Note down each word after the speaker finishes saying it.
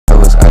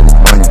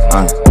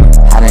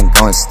I didn't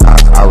go and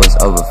stop, I was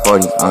over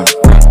 40,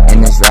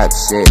 in this rap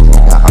shit,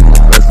 nigga, I'm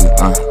the rookie,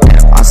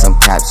 on some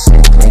cap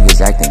shit,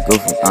 niggas acting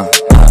goofy,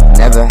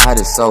 never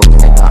had a soul,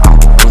 nigga, I'm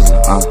a boozy,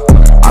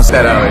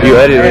 You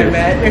edited it. Hey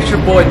man, it's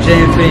your boy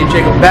James Vinny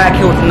Jacob back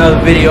here with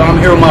another video. I'm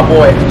here with my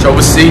boy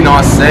Trouble C, know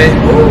what I'm saying?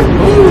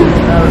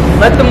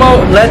 Let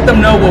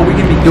them know what we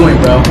can be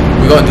doing, bro.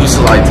 We're gonna do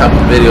some like type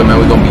of video, man.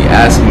 We're gonna be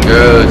asking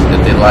girls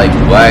if they like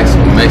blacks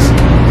or Mexicans.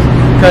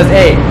 Cause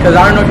I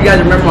don't know if you guys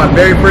remember my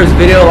very first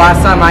video.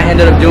 Last time I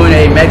ended up doing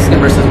a Mexican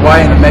versus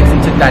white, and the Mexican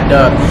took that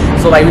dub.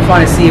 So like we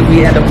trying to see if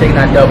we end up taking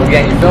that dub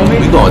again. You feel me?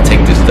 We gonna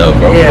take this dub,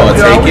 bro. Yeah, we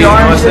gonna take it. You know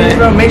what I'm saying?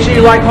 Bro. Make sure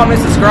you like,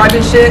 comment, subscribe,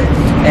 and shit.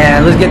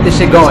 And let's get this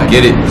shit going. Let's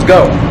get it. Let's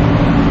go.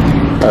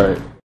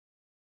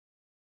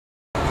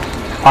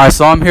 Alright,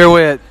 so I'm here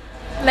with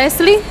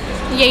Leslie,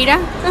 Yeira.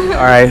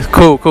 Alright,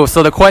 cool.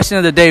 So the question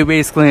of the day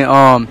basically,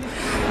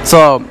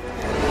 so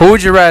who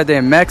would you rather,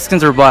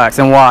 Mexicans or blacks,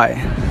 and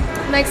why?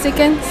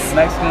 Mexicans.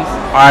 Mexicans?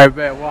 Alright,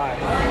 bet. Why?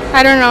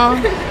 I don't know.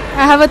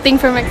 I have a thing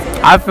for Mexicans.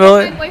 I feel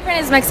it. My boyfriend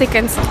is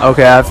Mexicans.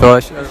 Okay, I feel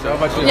it. How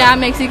about you? Yeah,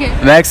 Mexican.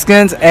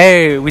 Mexicans?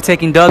 Hey, we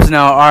taking dubs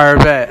now. Alright,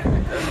 bet.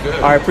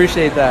 Alright,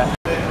 appreciate that.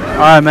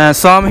 Alright, man.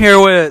 So I'm here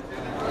with.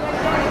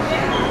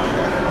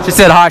 She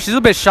said hi. She's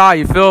a bit shy,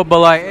 you feel, but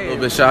like. Hey. A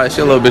little bit shy.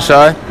 She a little bit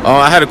shy.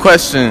 I had a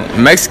question.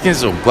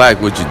 Mexicans or black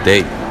would you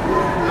date?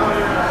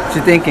 She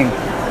thinking.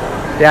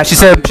 Yeah, she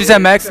said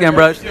Mexican,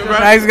 bro.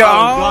 Mexican.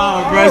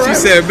 Oh, bro. She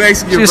said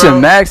Mexican, She said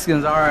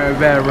Mexicans. Alright,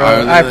 bet, bro.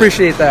 Right, I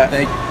appreciate that.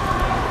 Thank you.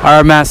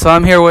 Alright, man. So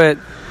I'm here with.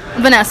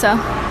 Vanessa.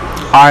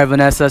 Alright,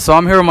 Vanessa. So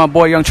I'm here with my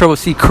boy Young Trouble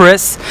C,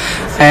 Chris,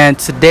 and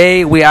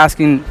today we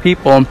asking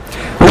people,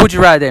 who would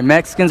you rather,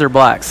 Mexicans or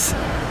blacks?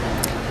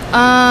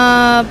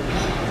 I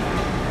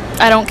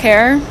don't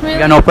care. Really. You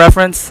got no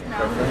preference?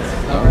 No.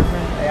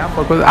 Hey,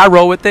 I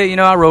roll with it. You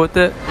know, I roll with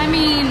it. I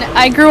mean,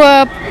 I grew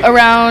up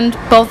around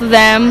both of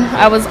them.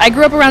 I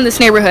grew up around this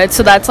neighborhood,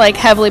 so that's like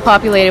heavily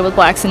populated with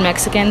blacks and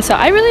Mexicans. So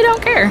I really don't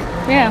care.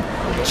 Yeah.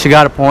 She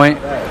got a point.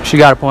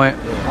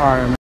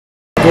 Alright.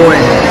 Boy,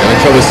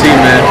 Trouble C,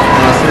 man.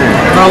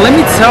 Bro, let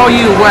me tell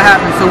you what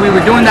happened. So we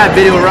were doing that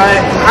video, right?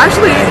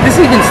 Actually, this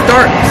even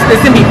starts. It's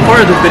gonna be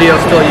part of the video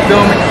still. You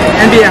feel me?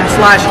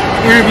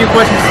 NBA/interview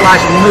question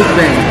 /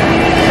 mukbang,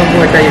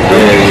 something like that. You feel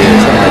me? Yeah,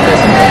 something like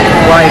that.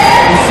 Like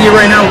you see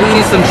right now, we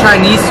eating some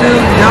Chinese food.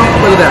 You know,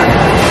 look at that.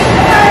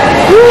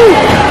 Woo!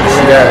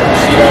 See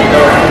that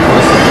though?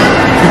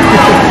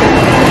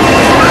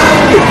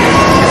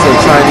 Some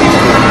Chinese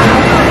food.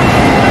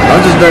 I'm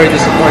just very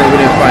disappointed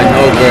we didn't find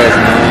no girls,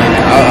 man.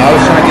 I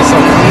was trying to get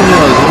some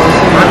females, you know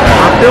what I'm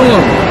saying? I feel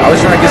them. I was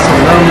trying to get some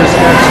numbers,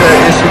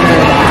 Snapchat,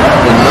 Instagram,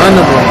 but none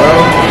of them, bro.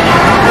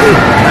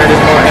 Man,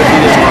 it's more empty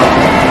than my,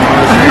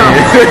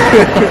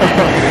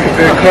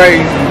 it's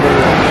crazy, bro.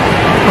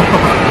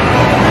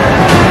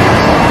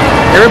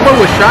 Everybody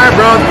was shy,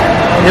 bro.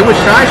 It was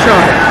shy.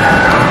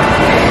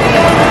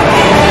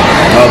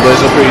 But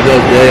it's a pretty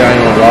dope day, I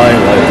ain't gonna lie.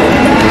 Like,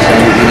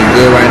 I'm eating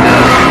good right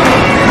now.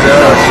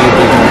 See if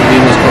the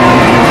females coming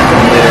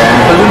later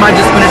on. But we might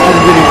just finish this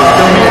video. You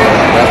feel me?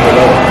 Wrap it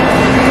up.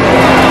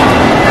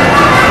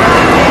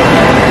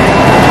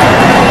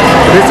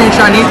 This ain't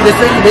Chinese.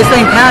 This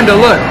ain't panda.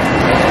 Look,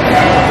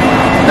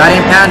 that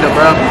ain't panda,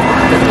 bro.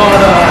 It's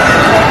called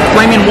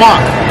flaming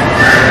wok.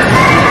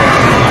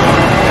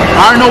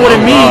 I don't know what it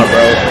means.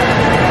 Bro.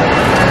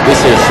 This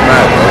is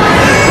smack, bro.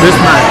 This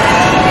smack.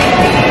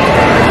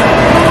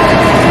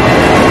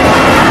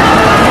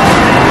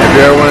 If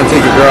you ever want to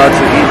take a girl out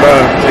to eat, bro,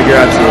 take her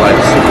out to like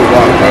Super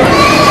Walk, bro.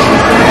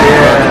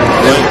 Yeah.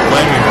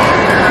 Flaming Walk.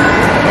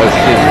 Oh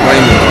shit,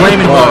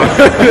 Flaming Walk.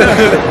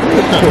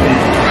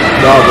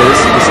 No, but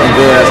it's some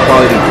good ass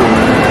quality food,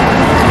 man.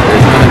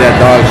 There's none of that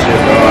dog shit,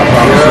 bro. I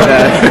promise you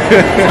that.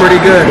 Pretty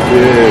good.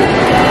 Yeah.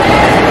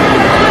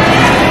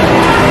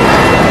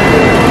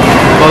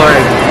 But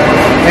like,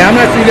 hey, I'm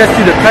not sure you guys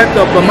see the pep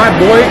up, but my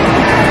boy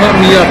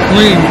pumped me up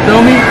clean. You feel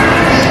me?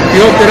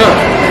 He hooked it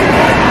up.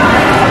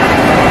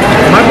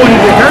 My boy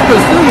needs a haircut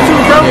soon too,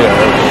 bro. Yeah.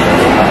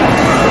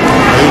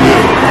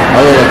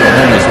 I look like a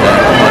homeless man.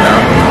 Come on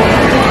now.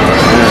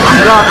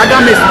 I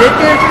got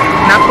mistaken,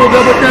 and I pulled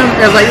up with them.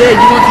 I was like, "Yeah,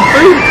 you want some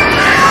food?"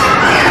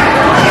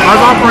 I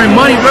was offering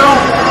money, bro.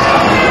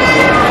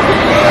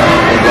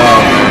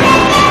 Wow, man.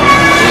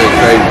 You look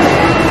crazy.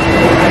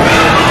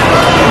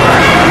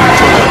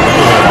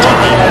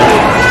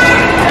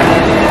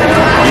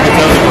 You can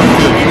tell it from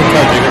too. You can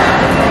touch it.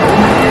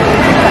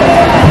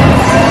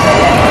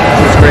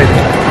 It's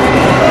crazy.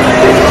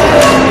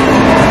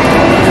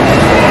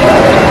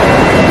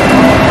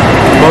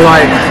 But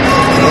like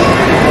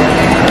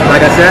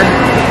I said,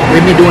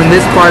 we've been doing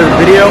this part of the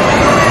video.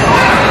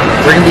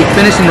 We're gonna be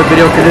finishing the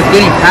video because it's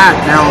getting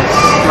packed now.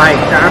 Like,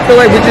 I feel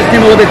like we just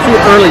came a little bit too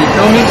early, you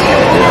feel me?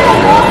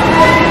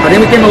 I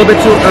think we came a little bit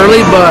too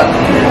early, but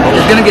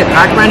it's gonna get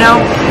packed right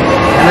now.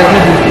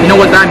 And you know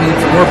what that means?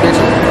 More bitches,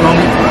 you feel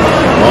me?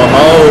 More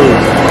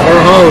hoes.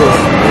 More hoes.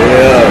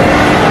 Yeah.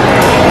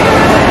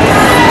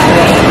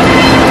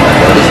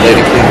 This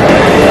lady came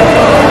back.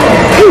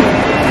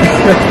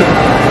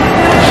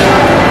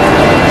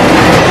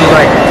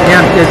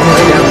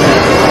 guys missed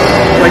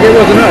it. Like it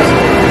wasn't us.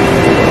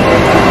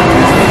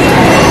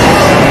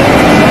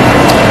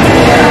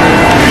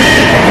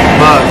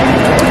 But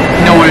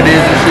you know what it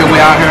is and shit. We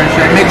out here and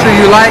shit. Make sure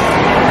you like,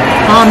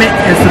 comment,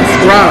 and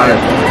subscribe.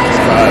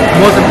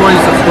 Most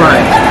importantly,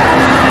 subscribe.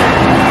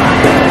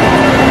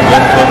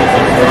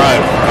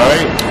 Subscribe,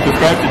 alright?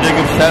 Subscribe to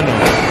Jacob's channel.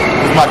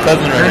 This is my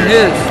cousin right And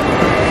here. his.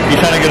 He's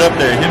trying to get up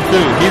there. Him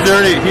too. He's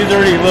already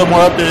a little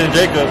more up there than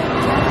Jacob.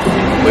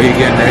 But he's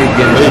getting there. He's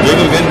getting But there.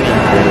 Jacob's getting there.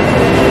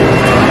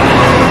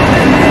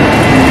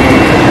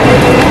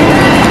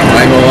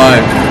 I ain't gonna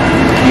lie.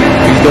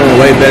 He's doing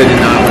way better than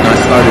when I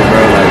started,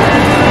 bro. Like,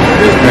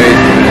 it's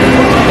crazy, man.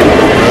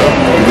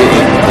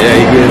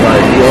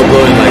 He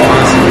uploading like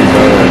constantly,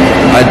 bro. Like,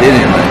 I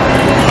didn't, like,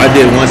 I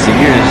did once a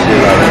year and shit,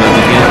 like, when I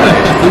began, like.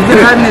 He's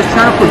been having this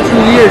channel for 2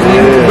 years and he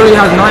really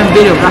has 9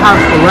 videos. I have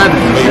 11.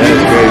 But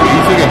That's crazy.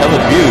 you took a hell of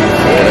views.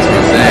 Yeah, that's what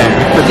I'm saying.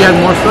 But he has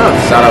more stuff.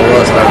 Shout out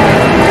World Star,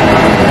 man.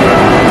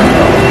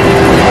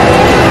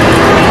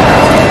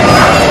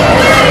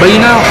 But you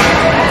know,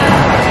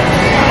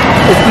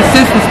 it's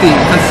consistency,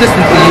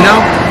 you know?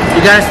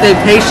 You gotta stay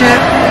patient.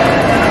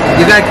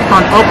 You gotta keep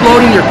on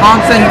uploading your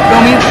content, you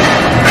feel me?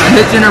 And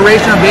this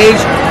generation of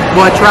age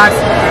will attract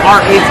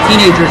our age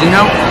teenagers, you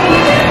know?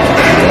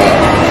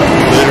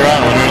 Later on,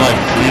 when you're like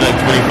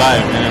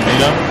 25, man, you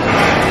know?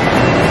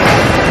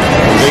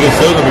 Jacob's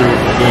still gonna be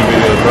doing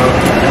videos, bro.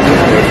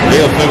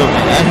 Jacob's still gonna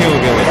be, and he will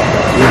get like,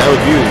 that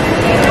was views.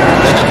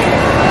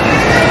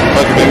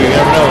 Fucking maybe, you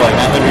never know, like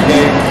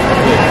 900K.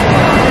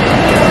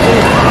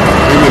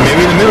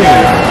 Maybe in the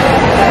millions.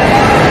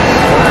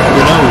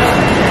 Who knows?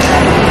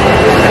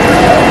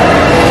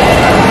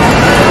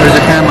 There's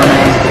a camera,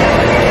 man.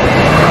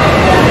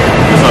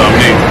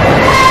 Nate.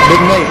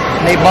 Big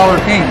Nate Baller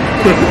King.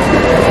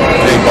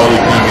 Nate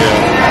Baller King, yeah.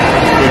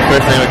 That's the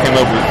first name I came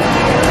up with.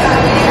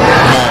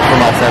 For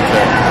my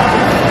Snapchat.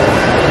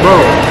 Bro,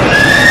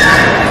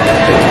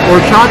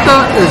 horchata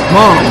is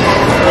bomb.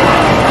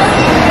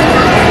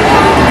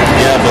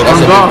 Yeah, but That's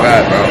a God. big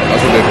fat, bro.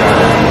 That's a big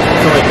fat.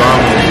 some of mom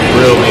was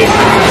real made in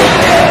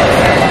Mexico.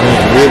 It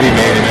was really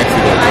made in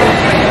Mexico, bro.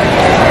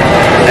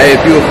 Hey,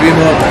 if you a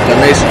female that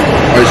makes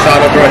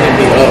horchata, bro, hit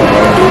me up,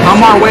 bro.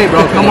 Come our way,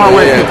 bro. Come our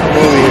way. Yeah, come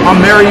over here. I'll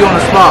marry you on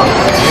the spot.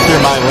 Enter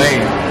my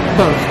lane.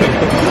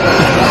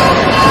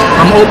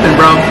 I'm open,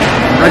 bro.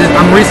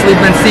 I'm recently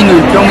been single.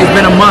 You feel me? It's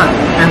been a month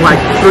and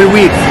like 3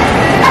 weeks.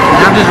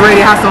 And I'm just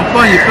ready to have some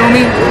fun. You feel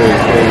me?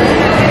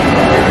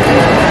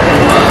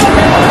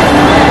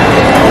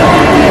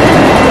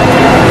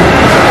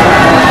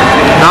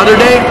 The other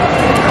day,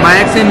 my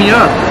ex hit me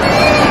up.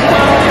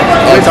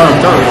 Oh, tell him.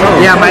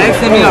 Yeah, my ex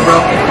hit me up,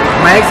 bro.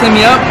 My ex hit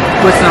me up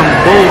with some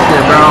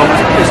bullshit, bro.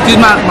 Excuse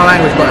my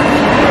language, but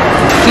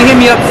she hit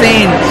me up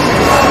saying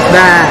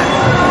that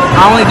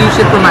I only do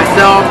shit for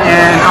myself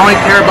and I only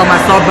care about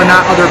myself but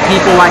not other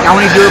people. Like, I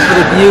only do it for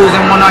the views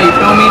and whatnot, you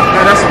feel me?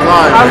 Yeah, that's a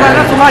lie. I was like,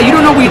 that's a lie. You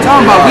don't know what you're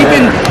talking about.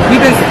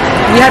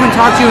 We haven't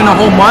talked to you in a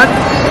whole month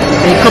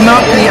and you come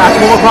up to me at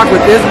 12 o'clock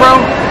with this,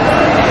 bro.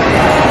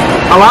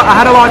 I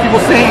had a lot of people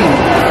saying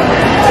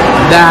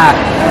that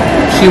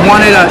she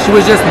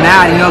was just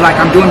mad, you know, like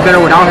I'm doing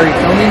better without her, you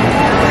feel me?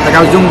 Like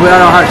I was doing better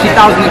without her. She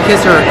thought I was gonna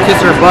kiss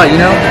her butt, you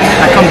know?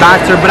 I come back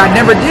to her, but I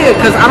never did,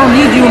 because I don't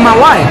need you in my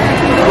life.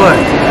 But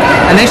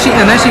and then she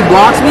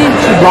blocks me,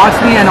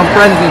 and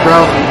unfriends me,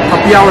 bro, a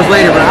few hours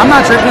later, bro. I'm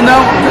not tripping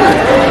though.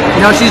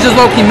 You know, she's just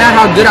low-key mad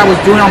how good I was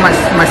doing on my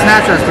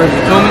Snapchat stories,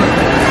 you feel me?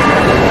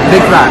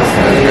 Big facts.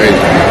 That's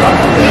crazy.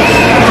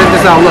 Check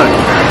this out, look.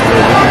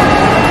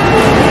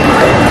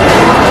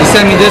 She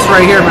sent me this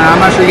right here, man.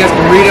 I'm not sure you guys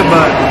can read it,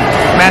 but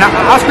man,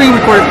 I'll screen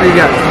record it for you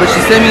guys. But she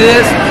sent me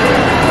this,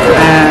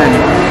 and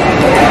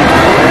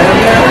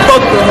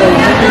fuck the whole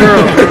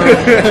girl.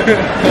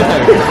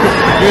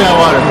 You got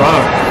water, bro.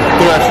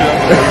 Throw that shit up.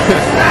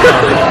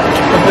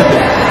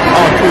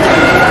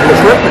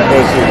 They're tripping.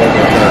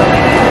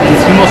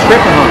 These females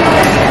tripping, huh?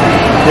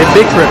 They're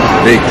big tripping.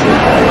 Big trip.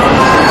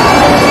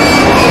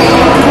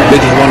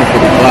 Bitches running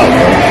for the clout,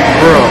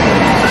 bro.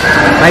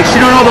 Like,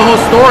 she don't know the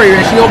whole story, and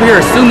she over here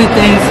assuming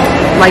things.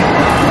 Like,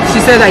 she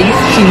said that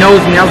she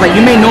knows me. I was like, you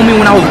may know me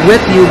when I was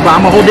with you, but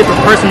I'm a whole different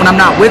person when I'm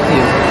not with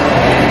you.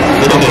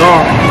 Oh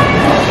God.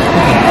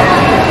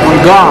 Oh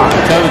God.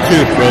 Tell the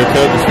truth, bro.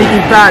 Tell the truth.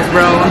 Speaking facts,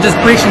 bro. I'm just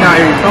preaching out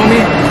here, you feel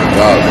me?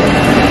 Wow, bro.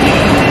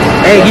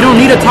 Hey, you don't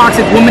need a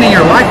toxic woman in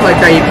your life like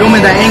that, you feel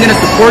me? That ain't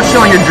gonna support you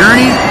on your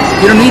journey.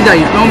 You don't need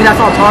that, you feel me? That's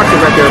all toxic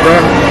right there, bro.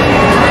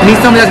 You need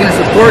somebody that's gonna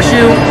support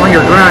you on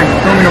your grind, you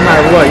feel me? No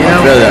matter what, you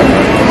know? Feel that,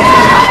 bro.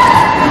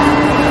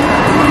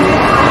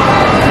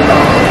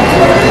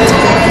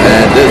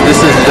 Man, this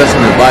is just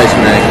an advice,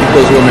 man. Keep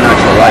those women out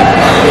your life,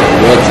 man.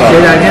 Real talk. Say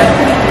that again?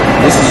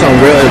 This is some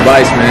real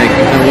advice, man.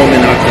 Keep them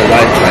women out your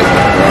life like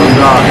that, bro.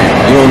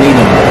 You don't need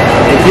them.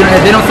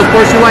 If they don't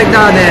support you like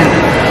that, then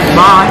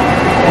bye.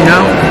 You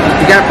know?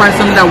 You gotta find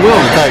someone that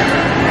will. It's like,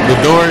 the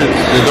door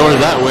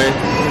is that way.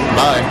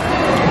 Bye.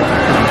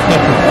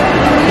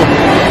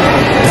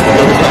 The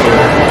door is that way.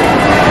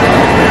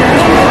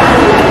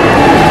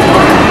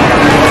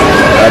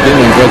 I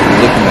didn't even go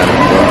through looking at it,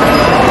 bro.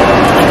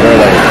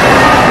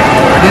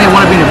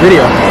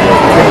 video.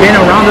 They've been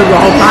around us the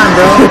whole time,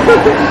 bro.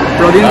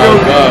 Bro, these girls.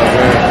 God,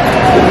 man.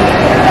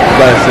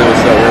 Gotta say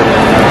what's up, man.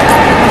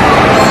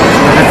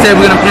 Like I said,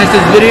 we're gonna finish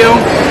this video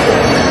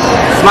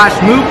 /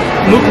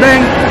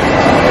 mukbang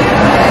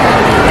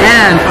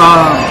and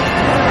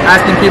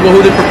asking people who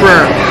they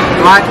prefer,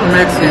 black or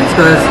Mexicans,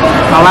 because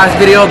my last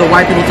video, the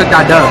white people took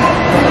that dub.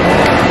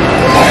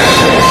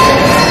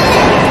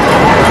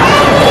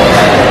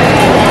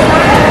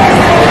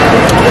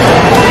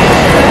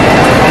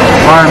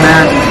 Alright,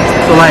 man.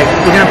 So like,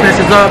 we're gonna finish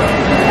this up.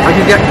 I'll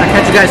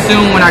catch you guys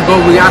soon when I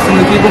go react some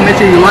new people. Make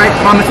sure you like,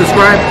 comment,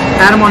 subscribe.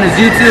 Add him on his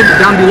YouTube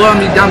down below.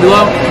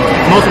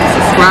 Most of them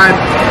subscribe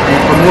and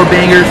for more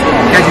bangers.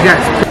 Catch you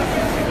guys.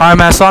 Alright,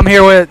 man. So I'm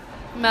here with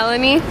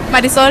Melanie,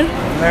 Marisol.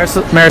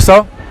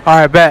 Marisol.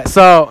 Alright, bet.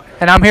 So,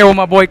 and I'm here with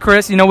my boy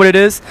Chris. You know what it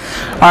is?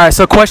 Alright,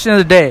 so question of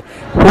the day.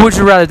 Who would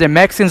you rather than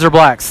Mexicans or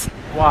blacks?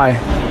 Why?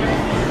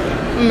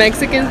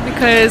 Mexicans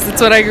because it's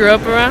what I grew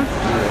up around.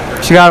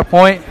 She got a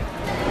point.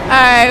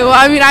 Alright, well,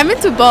 I mean, I'm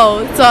into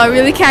both, so I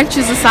really can't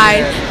choose a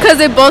side because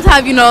they both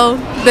have, you know,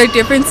 their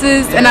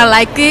differences, and I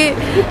like it.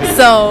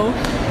 So.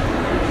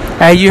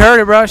 Hey, you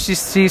heard it, bro.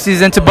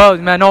 She's into both,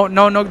 man.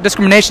 No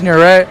discrimination here,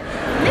 right?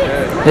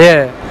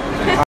 Yeah.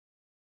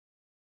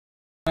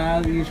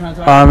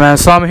 Alright, man.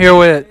 So I'm here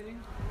with.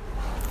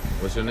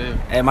 What's your name?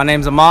 Hey, my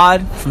name's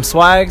Ahmad from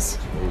Swags.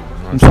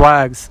 From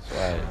Swags.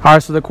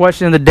 Alright, so the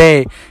question of the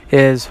day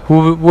is,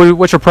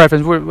 what's your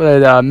preference?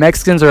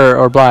 Mexicans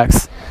or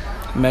blacks?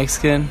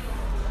 Mexican.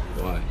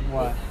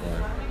 Why?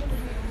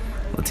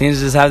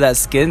 Latinos just have that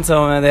skin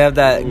tone, man. They have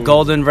that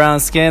golden brown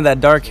skin, that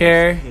dark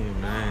hair. Hey,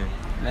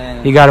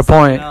 man. You got a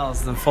point.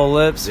 Else than full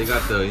lips. They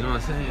got the, you know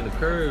what I'm saying, the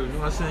curve. You know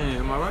what I'm saying?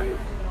 Am I right?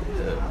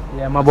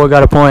 Yeah, my boy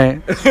got a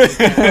point.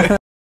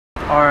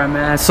 Alright,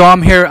 man. So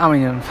I'm here.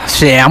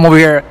 I'm over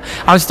here.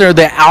 I'm still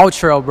the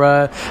outro,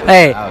 bro.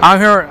 Hey, I'm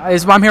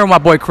here with my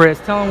boy Chris.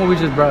 Tell him what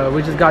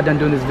we just got done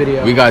doing this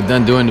video. We got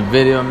done doing the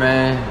video,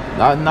 man.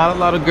 Not a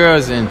lot of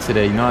girls in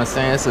today, you know what I'm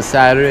saying? It's a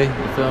Saturday,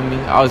 you feel me?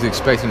 I was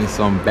expecting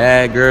some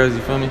bad girls,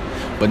 you feel me?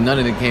 But none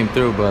of them came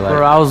through, but like,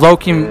 bro, I was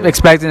low-key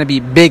expecting to be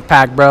big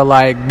pack, bro,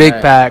 like big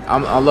pack.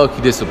 I'm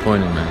low-key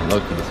disappointed, man.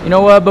 Low-key disappointed. You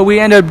know what? But we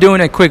ended up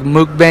doing a quick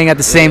mukbang at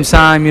the same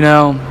time. You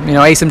know,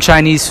 ate some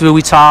Chinese food.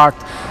 We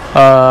talked.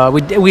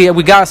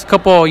 We got a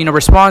couple,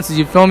 responses.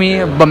 You feel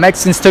me? But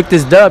Mexicans took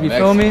this dub. You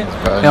feel me?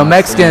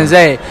 Mexicans.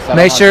 Hey,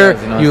 make sure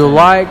you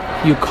like,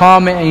 you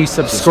comment, and you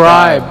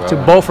subscribe to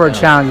both our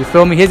channels. You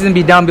feel me? His gonna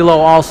be down below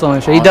also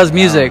and shit. He does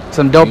music,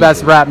 some dope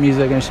ass rap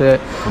music and shit.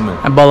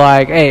 But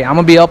like, hey, I'm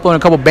gonna be uploading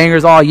a couple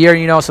bangers all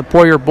year.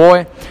 Support your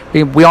boy.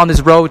 We on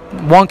this road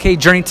 1K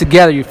journey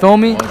together. You feel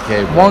me?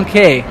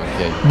 1K.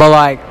 But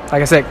like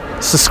I said,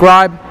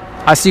 subscribe.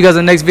 I'll see you guys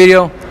in the next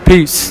video.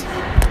 Peace.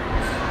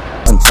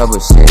 Some trouble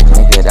shit,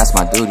 nigga, that's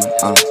my duty.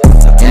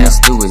 In the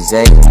stew with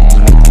Zay.